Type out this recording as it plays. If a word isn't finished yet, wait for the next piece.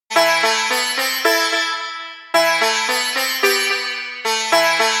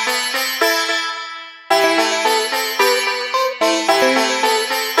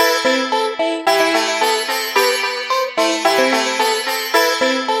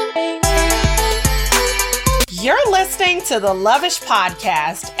listening to the Lovish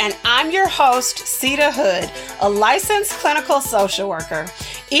Podcast, and I'm your host, Sita Hood, a licensed clinical social worker.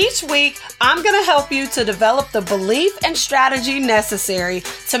 Each week, I'm going to help you to develop the belief and strategy necessary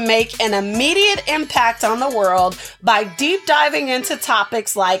to make an immediate impact on the world by deep diving into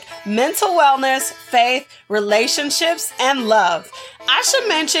topics like mental wellness, faith, relationships, and love. I should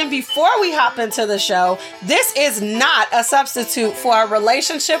mention before we hop into the show, this is not a substitute for a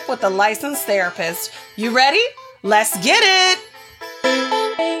relationship with a licensed therapist. You ready? Let's get it!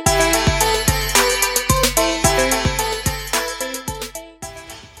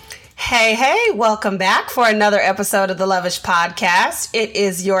 Hey, welcome back for another episode of the Lovish Podcast. It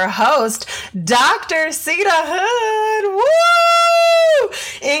is your host, Dr. Sita Hood. Woo!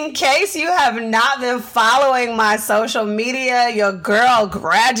 In case you have not been following my social media, your girl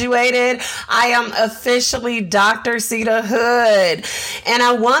graduated. I am officially Dr. Sita Hood. And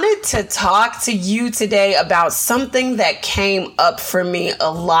I wanted to talk to you today about something that came up for me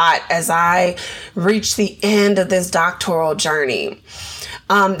a lot as I reached the end of this doctoral journey.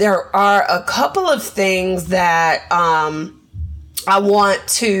 There are a couple of things that I want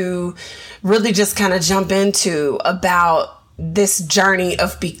to really just kind of jump into about this journey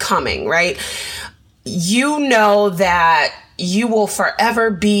of becoming, right? You know that you will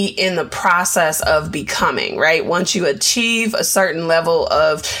forever be in the process of becoming, right? Once you achieve a certain level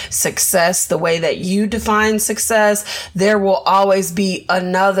of success, the way that you define success, there will always be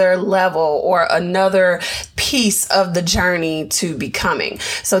another level or another piece of the journey to becoming.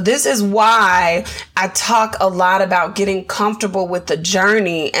 So this is why I talk a lot about getting comfortable with the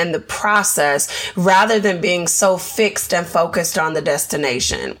journey and the process rather than being so fixed and focused on the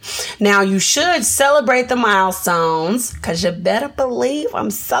destination. Now, you should celebrate the milestones because you better believe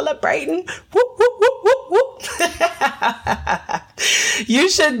I'm celebrating. Whoop, whoop, whoop, whoop, whoop. You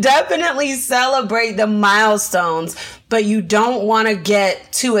should definitely celebrate the milestones, but you don't want to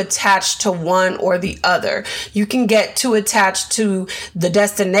get too attached to one or the other. You can get too attached to the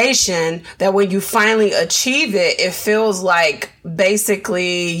destination that when you finally achieve it, it feels like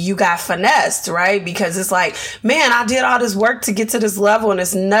basically you got finessed, right? Because it's like, man, I did all this work to get to this level and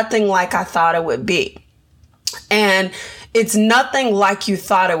it's nothing like I thought it would be. And it's nothing like you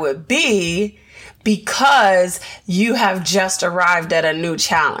thought it would be because you have just arrived at a new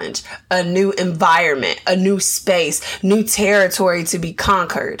challenge, a new environment, a new space, new territory to be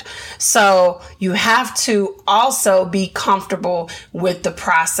conquered. So you have to also be comfortable with the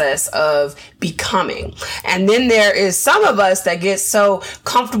process of becoming. And then there is some of us that get so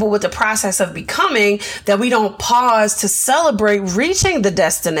comfortable with the process of becoming that we don't pause to celebrate reaching the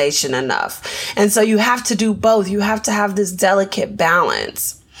destination enough. And so you have to do both. You have to have this delicate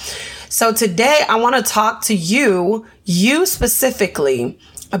balance. So today I want to talk to you specifically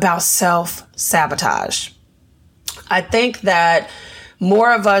about self-sabotage. I think that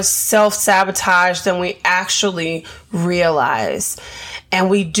more of us self-sabotage than we actually realize. And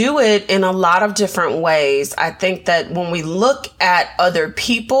we do it in a lot of different ways. I think that when we look at other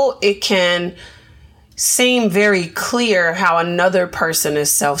people, it can seem very clear how another person is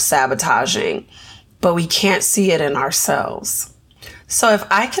self-sabotaging, but we can't see it in ourselves. So if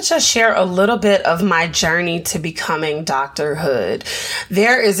I could just share a little bit of my journey to becoming Dr. Hood.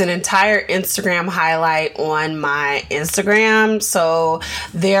 There is an entire Instagram highlight on my Instagram. So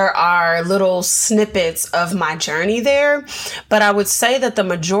there are little snippets of my journey there. But I would say that the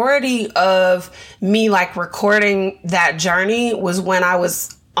majority of me recording that journey was when I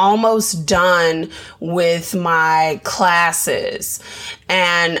was almost done with my classes.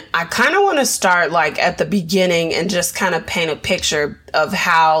 And I kind of want to start at the beginning and just kind of paint a picture of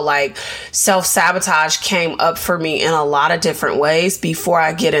how self-sabotage came up for me in a lot of different ways before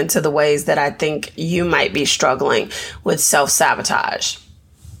I get into the ways that I think you might be struggling with self-sabotage.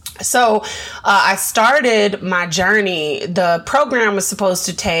 So I started my journey. The program was supposed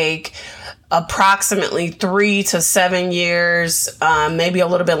to take approximately 3 to 7 years, maybe a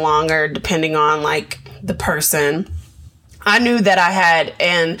little bit longer, depending on the person. I knew that I had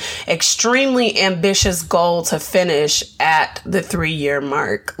an extremely ambitious goal to finish at the 3-year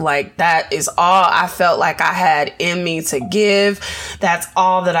mark. That is all I felt like I had in me to give. That's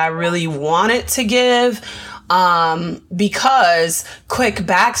all that I really wanted to give. Because quick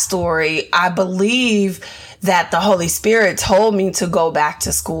backstory, I believe that the Holy Spirit told me to go back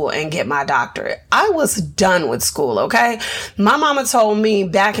to school and get my doctorate. I was done with school, okay? My mama told me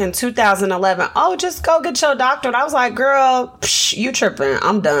back in 2011, oh, just go get your doctorate. I was like, girl, you tripping.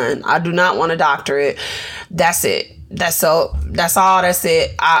 I'm done. I do not want a doctorate. That's it. That's all. That's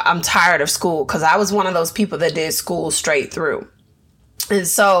it. I'm tired of school because I was one of those people that did school straight through. And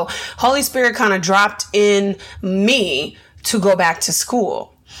so Holy Spirit kind of dropped in me to go back to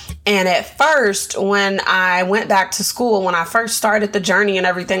school. And at first, when I went back to school, when I first started the journey and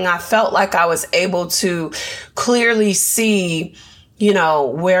everything, I felt like I was able to clearly see,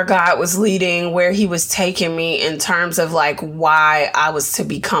 where God was leading, where he was taking me in terms of like why I was to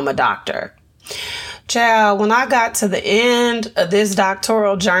become a doctor. Child, when I got to the end of this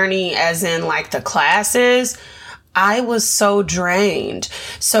doctoral journey, as in like the classes, I was so drained.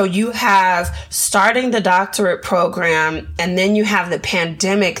 So you have starting the doctorate program, and then you have the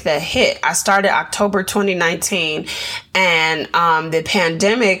pandemic that hit. I started October 2019, and the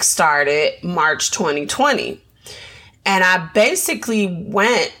pandemic started March 2020. And I basically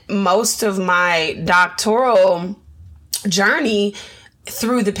went most of my doctoral journey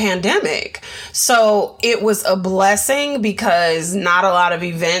through the pandemic. So it was a blessing because not a lot of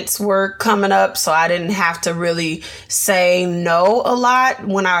events were coming up. So I didn't have to really say no a lot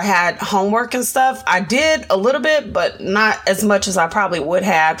when I had homework and stuff. I did a little bit, but not as much as I probably would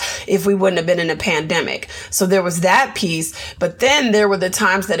have if we wouldn't have been in a pandemic. So there was that piece. But then there were the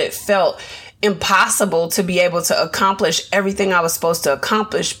times that it felt impossible to be able to accomplish everything I was supposed to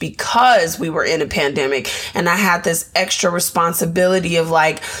accomplish because we were in a pandemic. And I had this extra responsibility of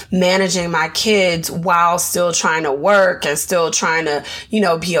like managing my kids while still trying to work and still trying to,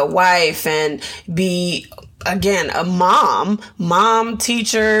 be a wife and be, again, a mom,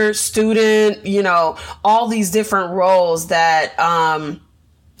 teacher, student, all these different roles that,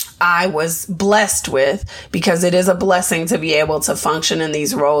 I was blessed with, because it is a blessing to be able to function in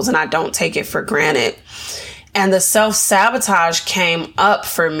these roles, and I don't take it for granted. And the self-sabotage came up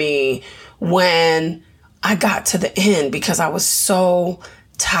for me when I got to the end because I was so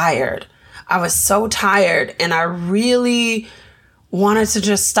tired. And I really wanted to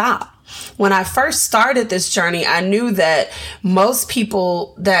just stop. When I first started this journey, I knew that most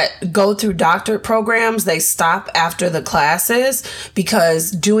people that go through doctorate programs, they stop after the classes,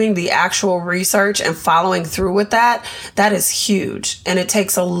 because doing the actual research and following through with that is huge. And it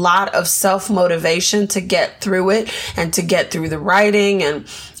takes a lot of self-motivation to get through it and to get through the writing and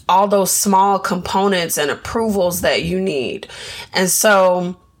all those small components and approvals that you need. And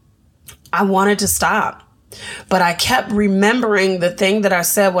so I wanted to stop. But I kept remembering the thing that I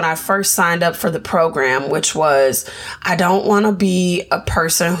said when I first signed up for the program, which was, I don't want to be a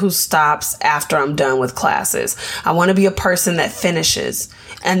person who stops after I'm done with classes. I want to be a person that finishes,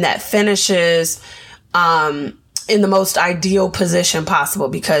 and that finishes in the most ideal position possible,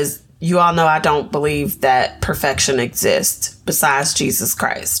 because you all know I don't believe that perfection exists besides Jesus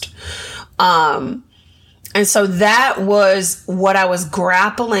Christ. And so that was what I was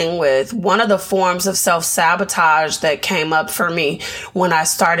grappling with. One of the forms of self-sabotage that came up for me when I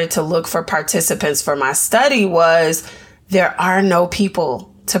started to look for participants for my study was, there are no people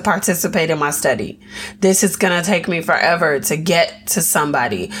to participate in my study. This is going to take me forever to get to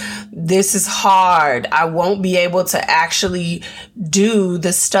somebody. This is hard. I won't be able to actually do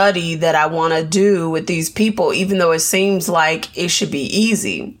the study that I want to do with these people, even though it seems like it should be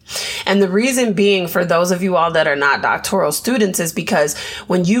easy. And the reason being, for those of you all that are not doctoral students, is because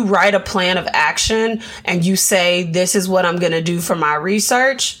when you write a plan of action and you say, this is what I'm going to do for my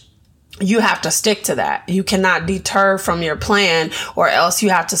research, you have to stick to that. You cannot deter from your plan, or else you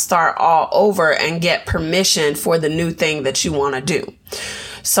have to start all over and get permission for the new thing that you want to do.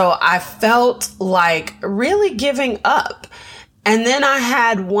 So I felt like really giving up. And then I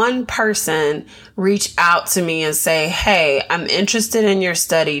had one person reach out to me and say, hey, I'm interested in your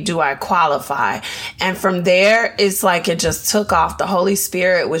study. Do I qualify? And from there, it's like it just took off. The Holy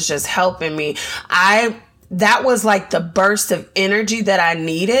Spirit was just helping me. That was like the burst of energy that I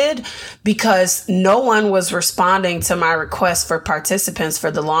needed, because no one was responding to my request for participants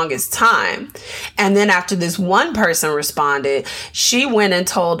for the longest time. And then after this one person responded, she went and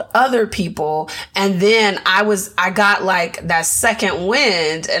told other people. And then I got like that second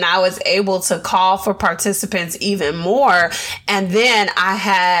wind, and I was able to call for participants even more. And then I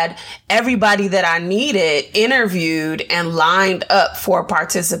had everybody that I needed interviewed and lined up for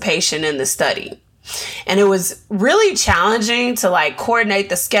participation in the study. And it was really challenging to like coordinate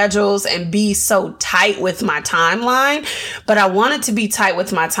the schedules and be so tight with my timeline. But I wanted to be tight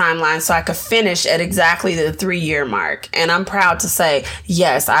with my timeline so I could finish at exactly the 3-year mark. And I'm proud to say,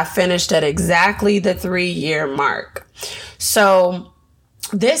 yes, I finished at exactly the 3-year mark. So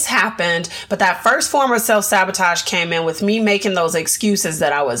this happened, but that first form of self-sabotage came in with me making those excuses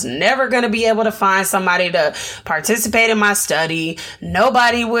that I was never going to be able to find somebody to participate in my study.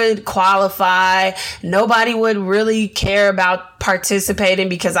 Nobody would qualify. Nobody would really care about participating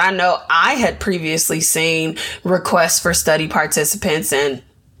because I know I had previously seen requests for study participants and,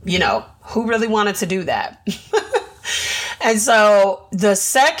 who really wanted to do that? And so the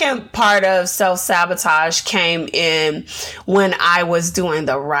second part of self-sabotage came in when I was doing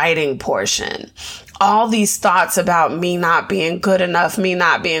the writing portion. All these thoughts about me not being good enough, me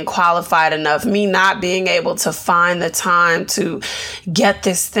not being qualified enough, me not being able to find the time to get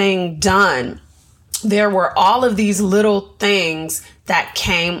this thing done. There were all of these little things that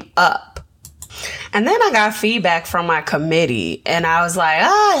came up. And then I got feedback from my committee and I was like,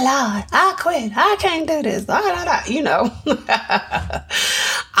 oh, Lord, I quit. I can't do this.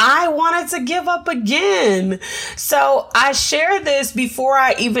 I wanted to give up again. So I share this before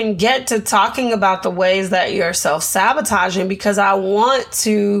I even get to talking about the ways that you're self-sabotaging, because I want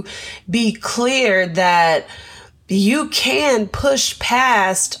to be clear that you can push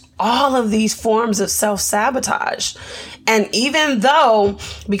past all of these forms of self-sabotage. And even though,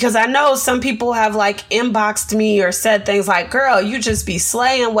 because I know some people have inboxed me or said things like, girl, you just be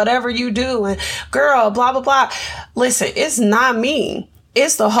slaying whatever you do. And girl, blah, blah, blah. Listen, it's not me.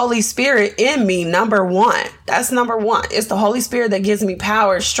 It's the Holy Spirit in me, number one. That's number one. It's the Holy Spirit that gives me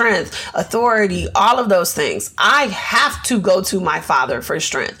power, strength, authority, all of those things. I have to go to my Father for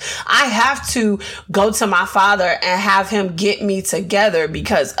strength. I have to go to my Father and have him get me together,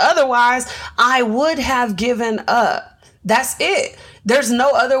 because otherwise I would have given up. That's it. There's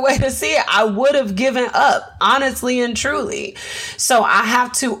no other way to see it. I would have given up, honestly and truly. So I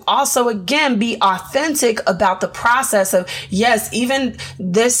have to also, again, be authentic about the process of, yes, even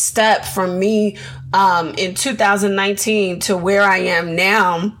this step from me in 2019 to where I am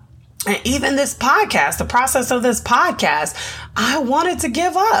now. And even this podcast, the process of this podcast, I wanted to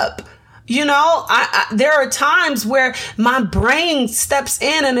give up. There are times where my brain steps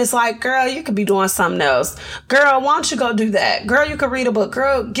in and it's like, girl, you could be doing something else. Girl, why don't you go do that? Girl, you could read a book.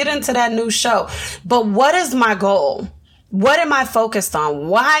 Girl, get into that new show. But what is my goal? What am I focused on?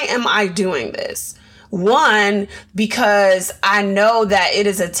 Why am I doing this? One, because I know that it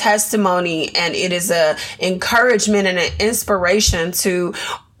is a testimony and it is a encouragement and an inspiration to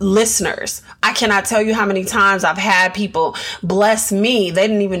listeners. I cannot tell you how many times I've had people bless me. They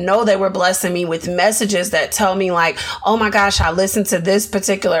didn't even know they were blessing me with messages that tell me oh my gosh, I listened to this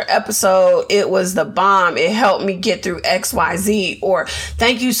particular episode. It was the bomb. It helped me get through XYZ. Or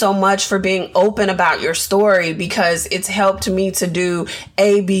thank you so much for being open about your story because it's helped me to do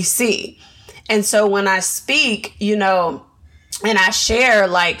ABC. And so when I speak, and I share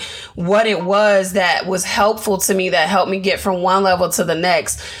what it was that was helpful to me, that helped me get from one level to the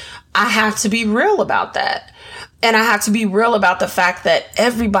next, I have to be real about that. And I have to be real about the fact that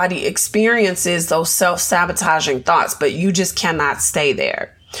everybody experiences those self-sabotaging thoughts, but you just cannot stay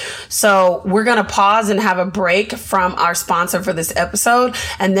there. So we're going to pause and have a break from our sponsor for this episode.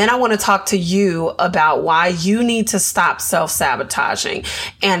 And then I want to talk to you about why you need to stop self-sabotaging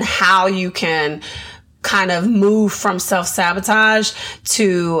and how you can kind of move from self-sabotage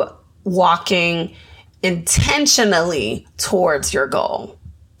to walking intentionally towards your goal.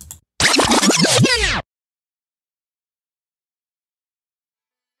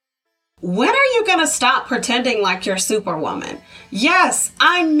 When are you going to stop pretending like you're Superwoman? Yes,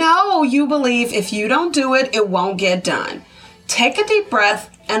 I know you believe if you don't do it, it won't get done. Take a deep breath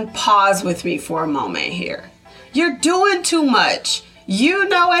and pause with me for a moment here. You're doing too much. You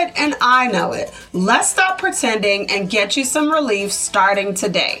know it and I know it. Let's stop pretending and get you some relief starting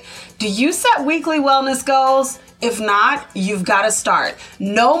today. Do you set weekly wellness goals? If not, you've got to start.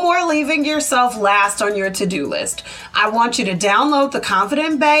 No more leaving yourself last on your to-do list. I want you to download the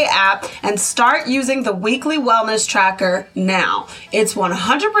Confident Bae app and start using the weekly wellness tracker now. It's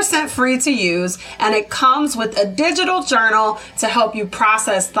 100% free to use, and it comes with a digital journal to help you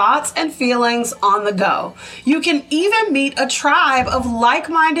process thoughts and feelings on the go. You can even meet a tribe of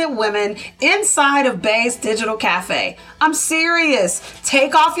like-minded women inside of Bae's Digital Cafe. I'm serious.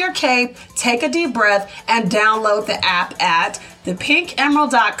 Take off your cape, take a deep breath, and download the app at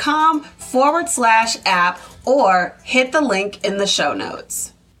thepinkemerald.com/app or hit the link in the show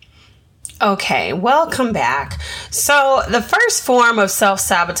notes. Okay, welcome back. So the first form of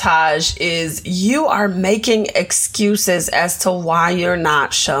self-sabotage is you are making excuses as to why you're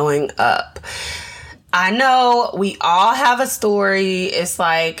not showing up. I know we all have a story. It's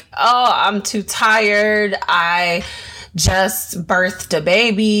like, oh, I'm too tired. I just birthed a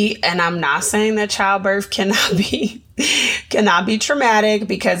baby, and I'm not saying that childbirth cannot be cannot be traumatic,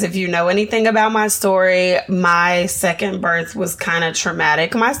 because if you know anything about my story, my second birth was kind of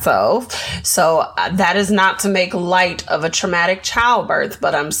traumatic myself. So that is not to make light of a traumatic childbirth,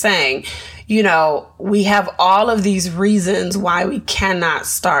 but I'm saying, we have all of these reasons why we cannot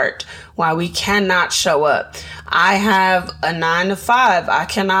start, why we cannot show up. I have a 9-to-5. I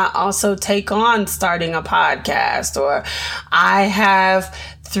cannot also take on starting a podcast, or I have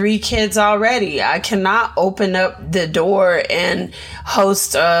 3 kids already. I cannot open up the door and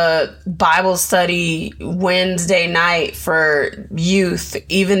host a Bible study Wednesday night for youth,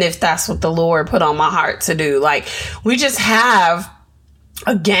 even if that's what the Lord put on my heart to do. Like, we just have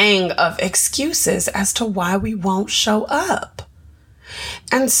a gang of excuses as to why we won't show up.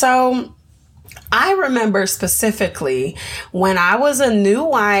 And so I remember specifically when I was a new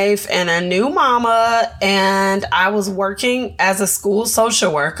wife and a new mama, and I was working as a school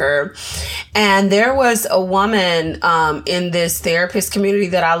social worker, and there was a woman in this therapist community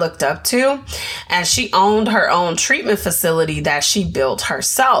that I looked up to, and she owned her own treatment facility that she built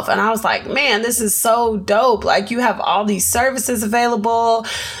herself. And I was like, man, this is so dope. Like, you have all these services available,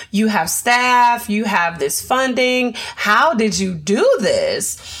 you have staff, you have this funding. How did you do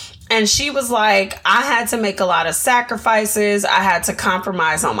this? And she was like, I had to make a lot of sacrifices. I had to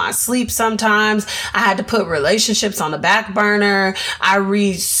compromise on my sleep sometimes. I had to put relationships on the back burner. I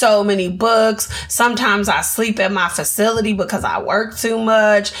read so many books. Sometimes I sleep at my facility because I work too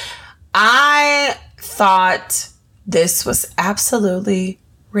much. I thought this was absolutely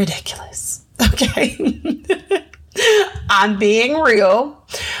ridiculous. Okay. I'm being real.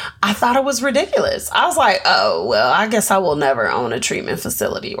 I thought it was ridiculous. I was like, oh, well, I guess I will never own a treatment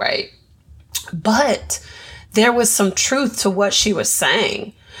facility, right? But there was some truth to what she was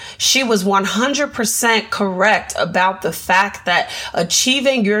saying. She was 100% correct about the fact that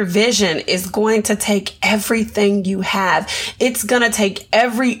achieving your vision is going to take everything you have. It's going to take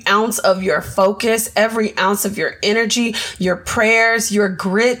every ounce of your focus, every ounce of your energy, your prayers, your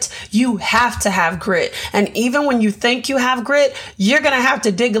grit. You have to have grit. And even when you think you have grit, you're going to have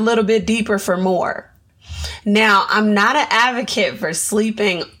to dig a little bit deeper for more. Now, I'm not an advocate for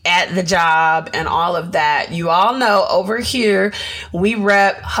sleeping at the job and all of that. You all know over here, we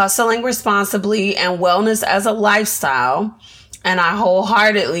rep hustling responsibly and wellness as a lifestyle, and I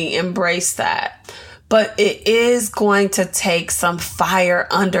wholeheartedly embrace that. But it is going to take some fire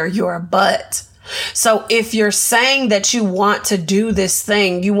under your butt. So if you're saying that you want to do this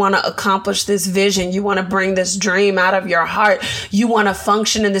thing, you want to accomplish this vision, you want to bring this dream out of your heart, you want to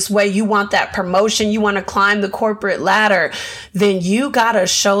function in this way, you want that promotion, you want to climb the corporate ladder, then you got to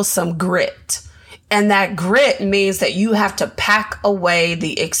show some grit. And that grit means that you have to pack away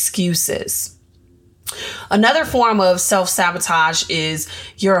the excuses. Another form of self-sabotage is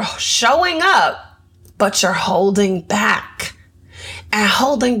you're showing up, but you're holding back. And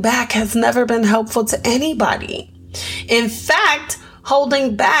holding back has never been helpful to anybody. In fact,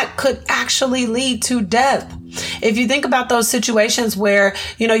 holding back could actually lead to death. If you think about those situations where,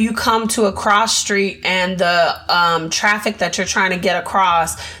 you come to a cross street and the traffic that you're trying to get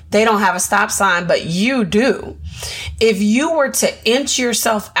across, they don't have a stop sign, but you do. If you were to inch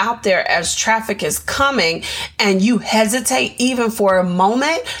yourself out there as traffic is coming and you hesitate even for a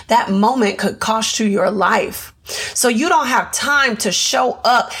moment, that moment could cost you your life. So you don't have time to show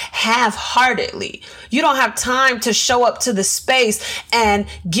up half-heartedly. You don't have time to show up to the space and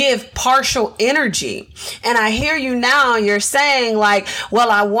give partial energy. And I hear you now, you're saying like,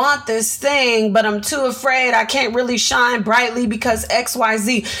 well, I want this thing, but I'm too afraid. I can't really shine brightly because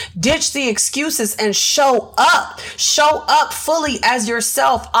XYZ. Ditch the excuses and show up. Show up fully as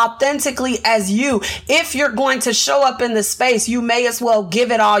yourself, authentically as you. If you're going to show up in the space, you may as well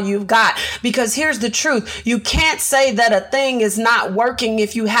give it all you've got. Because here's the truth. You can't say that a thing is not working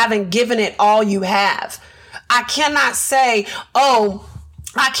if you haven't given it all you have. I cannot say, oh,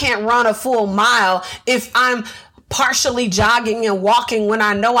 I can't run a full mile if I'm partially jogging and walking when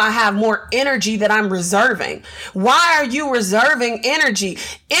I know I have more energy that I'm reserving. Why are you reserving energy?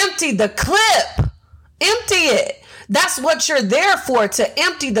 Empty the clip. Empty it. That's what you're there for, to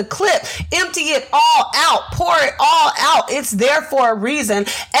empty the clip, empty it all out, pour it all out. It's there for a reason.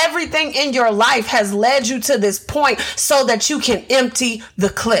 Everything in your life has led you to this point so that you can empty the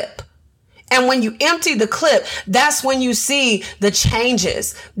clip. And when you empty the clip, that's when you see the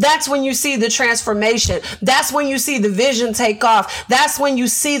changes. That's when you see the transformation. That's when you see the vision take off. That's when you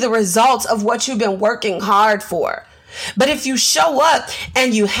see the results of what you've been working hard for. But if you show up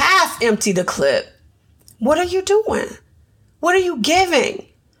and you half empty the clip, what are you doing? What are you giving?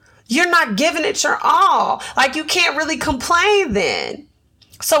 You're not giving it your all. Like, you can't really complain then.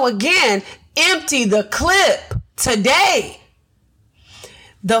 So again, empty the clip. today.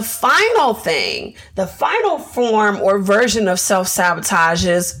 The final thing, the final form or version of self-sabotage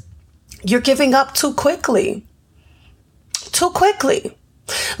is you're giving up too quickly. Too quickly.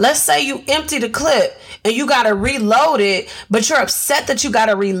 Let's say you empty the clip and you got to reload it, but you're upset that you got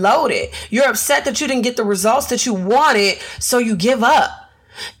to reload it. You're upset that you didn't get the results that you wanted, so you give up.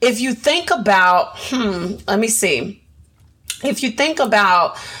 If you think about, let me see. If you think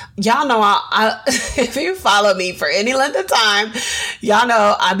about, y'all know, if you follow me for any length of time, y'all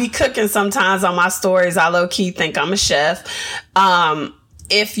know I be cooking sometimes on my stories. I low key think I'm a chef.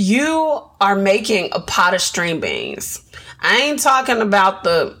 If you are making a pot of string beans, I ain't talking about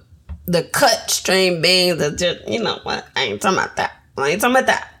the cut string beans that just, you know what? I ain't talking about that. I'm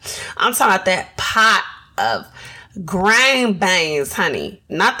talking about that pot of grain beans, honey.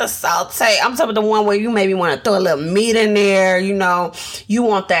 Not the saute. I'm talking about the one where you maybe want to throw a little meat in there. You know, you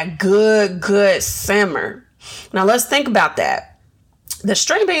want that good simmer. Now let's think about that. The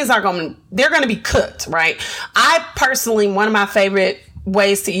string beans they're going to be cooked, right? I personally, one of my favorite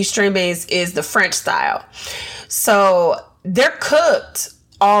ways to eat string beans is the French style. So they're cooked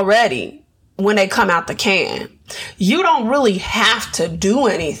already when they come out the can. You don't really have to do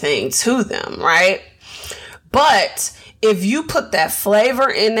anything to them, right? But if you put that flavor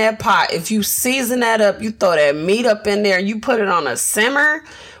in that pot, if you season that up, you throw that meat up in there, you put it on a simmer,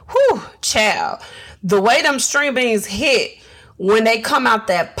 whew, child. The way them string beans hit when they come out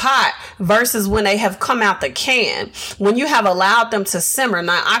that pot versus when they have come out the can, when you have allowed them to simmer.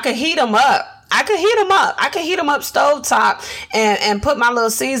 Now, I could heat them up. I could heat them up stovetop and put my little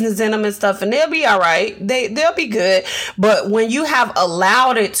seasonings in them and stuff, and they'll be all right. They'll be good. But when you have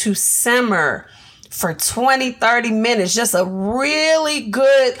allowed it to simmer for 20, 30 minutes, just a really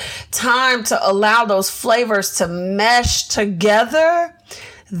good time to allow those flavors to mesh together,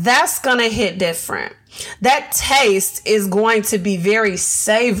 that's going to hit different. That taste is going to be very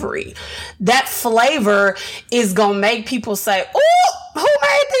savory. That flavor is going to make people say, "Oh, who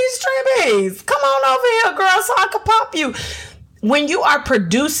made these string beans? Come on over here, girl, so I can pop you." When you are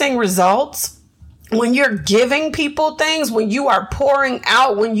producing results, when you're giving people things, when you are pouring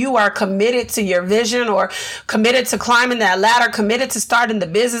out, when you are committed to your vision or committed to climbing that ladder, committed to starting the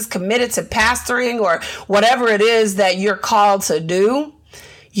business, committed to pastoring or whatever it is that you're called to do,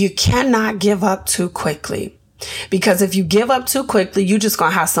 you cannot give up too quickly. Because if you give up too quickly, you're just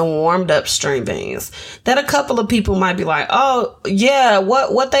going to have some warmed up string beans that a couple of people might be like, "Oh, yeah,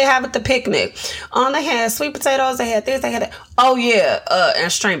 what they have at the picnic? Oh, they had sweet potatoes, they had this, they had that. Oh, yeah,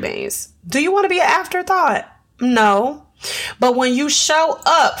 and string beans." Do you want to be an afterthought? No. But when you show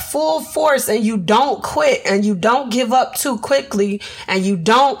up full force and you don't quit and you don't give up too quickly and you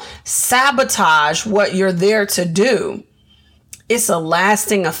don't sabotage what you're there to do, it's a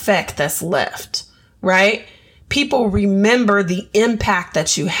lasting effect that's left, right? People remember the impact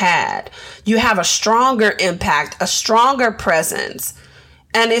that you had. You have a stronger impact, a stronger presence.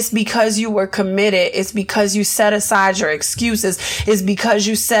 And it's because you were committed. It's because you set aside your excuses. It's because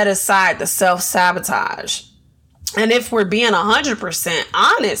you set aside the self-sabotage. And if we're being 100%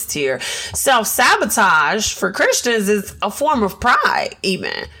 honest here, self-sabotage for Christians is a form of pride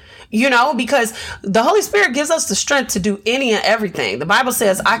even. You know, because the Holy Spirit gives us the strength to do any and everything. The Bible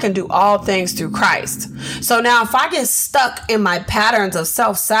says I can do all things through Christ. So now if I get stuck in my patterns of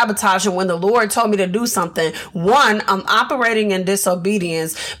self-sabotage and when the Lord told me to do something, one, I'm operating in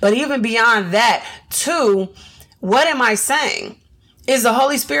disobedience. But even beyond that, two, what am I saying? Is the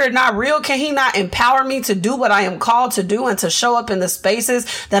Holy Spirit not real? Can he not empower me to do what I am called to do and to show up in the spaces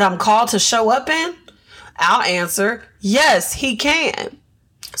that I'm called to show up in? I'll answer, yes, he can.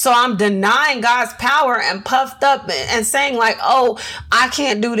 So I'm denying God's power and puffed up and saying like, "Oh, I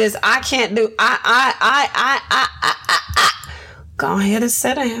can't do this. I can't do, Go ahead and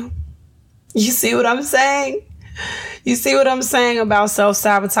sit down. You see what I'm saying? You see what I'm saying about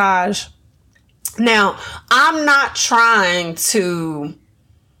self-sabotage? Now, I'm not trying to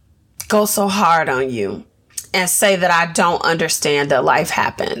go so hard on you and say that I don't understand that life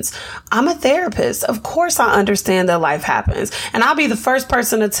happens. I'm a therapist. Of course I understand that life happens. And I'll be the first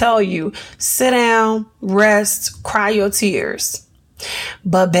person to tell you, sit down, rest, cry your tears.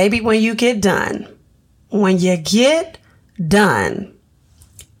 But baby, when you get done,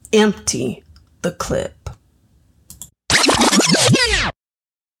 empty the clip.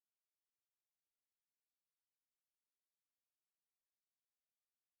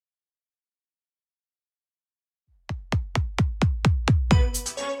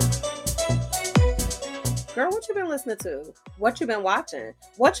 Girl, what you been listening to? What you been watching?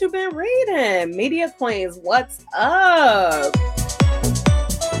 What you been reading? Media Queens, what's up?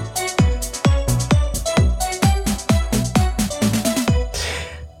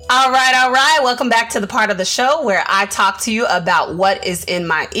 All right, all right. Welcome back to the part of the show where I talk to you about what is in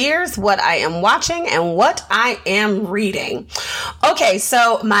my ears, what I am watching, and what I am reading. Okay,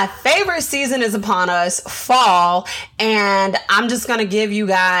 so my favorite season is upon us, fall, and I'm just going to give you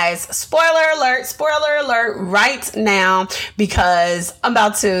guys spoiler alert right now because I'm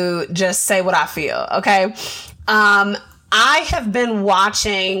about to just say what I feel, okay? I have been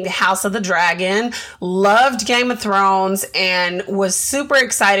watching House of the Dragon, loved Game of Thrones, and was super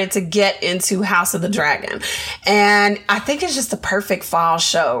excited to get into House of the Dragon. And I think it's just the perfect fall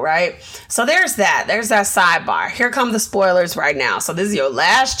show, right? So there's that. There's that sidebar. Here come the spoilers right now. So this is your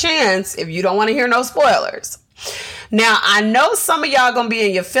last chance if you don't want to hear no spoilers. Now, I know some of y'all gonna be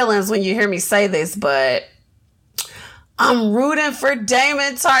in your feelings when you hear me say this, but I'm rooting for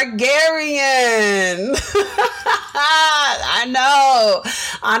Daemon Targaryen. I know.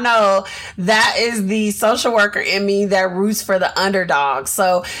 That is the social worker in me that roots for the underdog.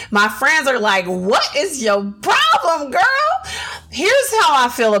 So my friends are like, what is your problem, girl? Here's how I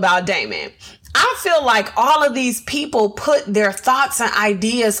feel about Daemon. I feel like all of these people put their thoughts and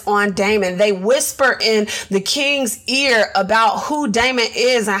ideas on Daemon. They whisper in the king's ear about who Daemon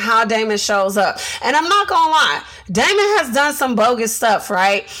is and how Daemon shows up. And I'm not gonna lie, Daemon has done some bogus stuff,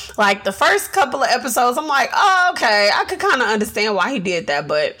 right? Like the first couple of episodes, I'm like, oh, okay, I could kind of understand why he did that.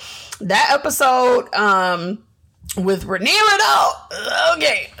 But that episode, with Rhaenyra though,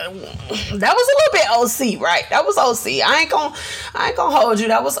 okay, that was a little bit OC, right? That was OC. I ain't gonna hold you.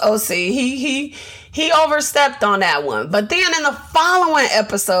 That was OC. He overstepped on that one. But then in the following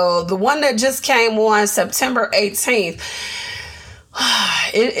episode, the one that just came on September 18th,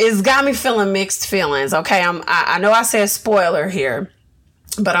 it's got me feeling mixed feelings. Okay, I know I said spoiler here,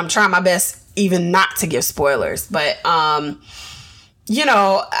 but I'm trying my best even not to give spoilers. But I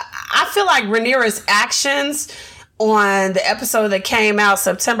feel like Rhaenyra's actions on the episode that came out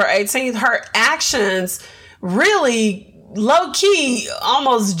September 18th, her actions really low-key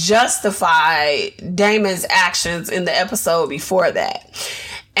almost justify Daemon's actions in the episode before that.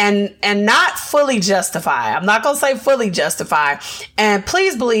 And not fully justify. I'm not going to say fully justify. And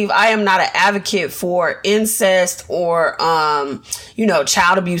please believe I am not an advocate for incest or,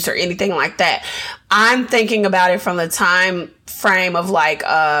 child abuse or anything like that. I'm thinking about it from the time frame of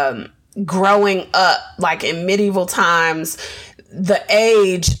growing up, like in medieval times. The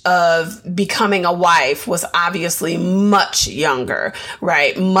age of becoming a wife was obviously much younger,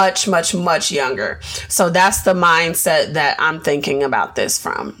 right? Much, much, much younger. So that's the mindset that I'm thinking about this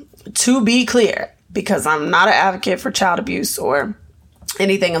from. To be clear, because I'm not an advocate for child abuse or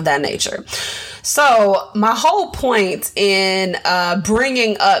anything of that nature. So my whole point in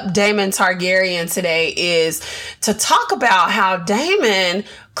bringing up Daemon Targaryen today is to talk about how Daemon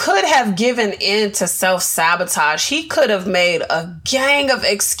could have given in to self-sabotage. He could have made a gang of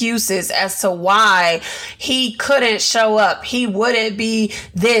excuses as to why he couldn't show up. He wouldn't be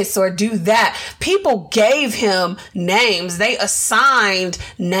this or do that. People gave him names. They assigned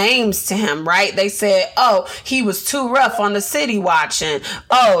names to him, right? They said, oh, he was too rough on the city watching.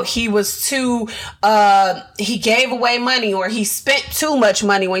 Oh, he was too, he gave away money, or he spent too much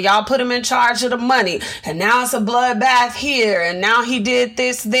money when y'all put him in charge of the money. And now it's a bloodbath here. And now he did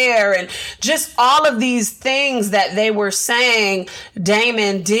this there, and just all of these things that they were saying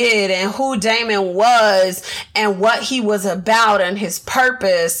Daemon did, and who Daemon was, and what he was about, and his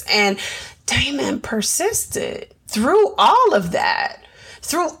purpose. And Daemon persisted through all of that.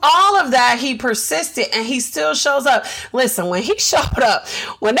 Through all of that, he persisted, and he still shows up. Listen, when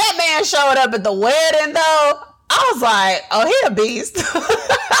that man showed up at the wedding, though, I was like, oh, he a beast.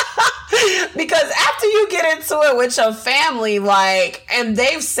 Because after you get into it with your family, and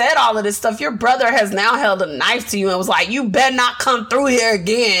they've said all of this stuff, your brother has now held a knife to you and was like, you better not come through here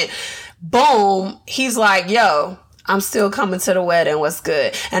again. Boom. He's like, yo, I'm still coming to the wedding. What's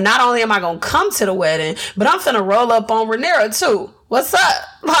good? And not only am I going to come to the wedding, but I'm finna roll up on Rhaenyra too. What's up?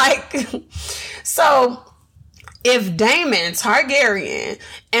 So if Daemon Targaryen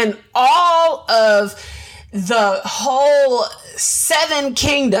and all of the whole 7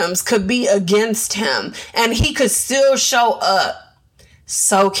 kingdoms could be against him and he could still show up,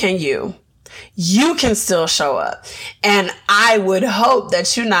 so can you. You can still show up. And I would hope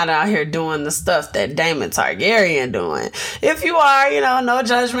that you're not out here doing the stuff that Daemon Targaryen doing. If you are, no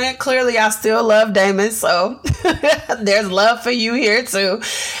judgment. Clearly, I still love Daemon, so there's love for you here too.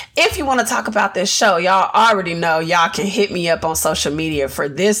 If you want to talk about this show, y'all already know y'all can hit me up on social media for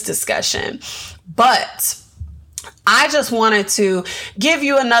this discussion. But I just wanted to give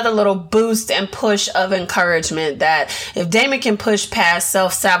you another little boost and push of encouragement that if Daemon can push past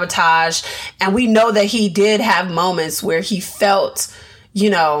self-sabotage, and we know that he did have moments where he felt,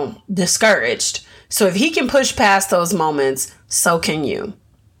 discouraged. So if he can push past those moments, so can you.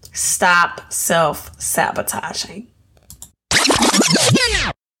 Stop self-sabotaging.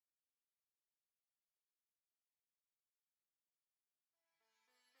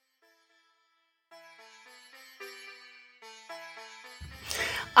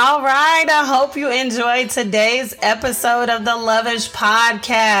 All right, I hope you enjoyed today's episode of the Lovish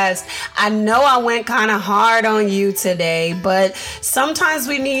Podcast. I know I went kind of hard on you today, but sometimes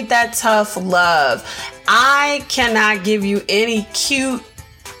we need that tough love. I cannot give you any cute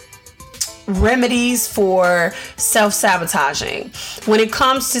remedies for self-sabotaging. When it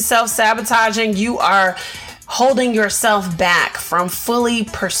comes to self-sabotaging, you are holding yourself back from fully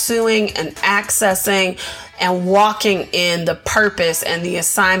pursuing and accessing and walking in the purpose and the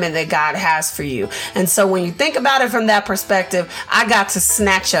assignment that God has for you. And so when you think about it from that perspective, I got to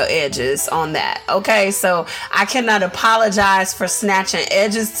snatch your edges on that. Okay, so I cannot apologize for snatching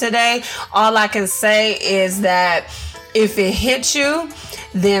edges today. All I can say is that if it hit you,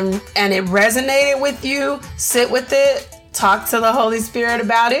 then and it resonated with you, sit with it, talk to the Holy Spirit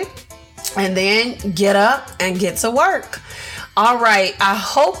about it, and then get up and get to work. All right, I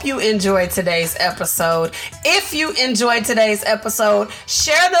hope you enjoyed today's episode. If you enjoyed today's episode,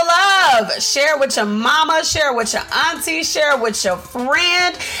 share the love. Share with your mama, share with your auntie, share with your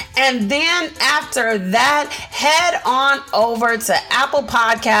friend. And then after that, head on over to Apple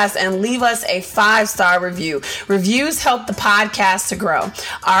Podcasts and leave us a 5-star review. Reviews help the podcast to grow. All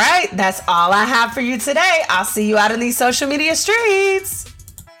right, that's all I have for you today. I'll see you out in these social media streets.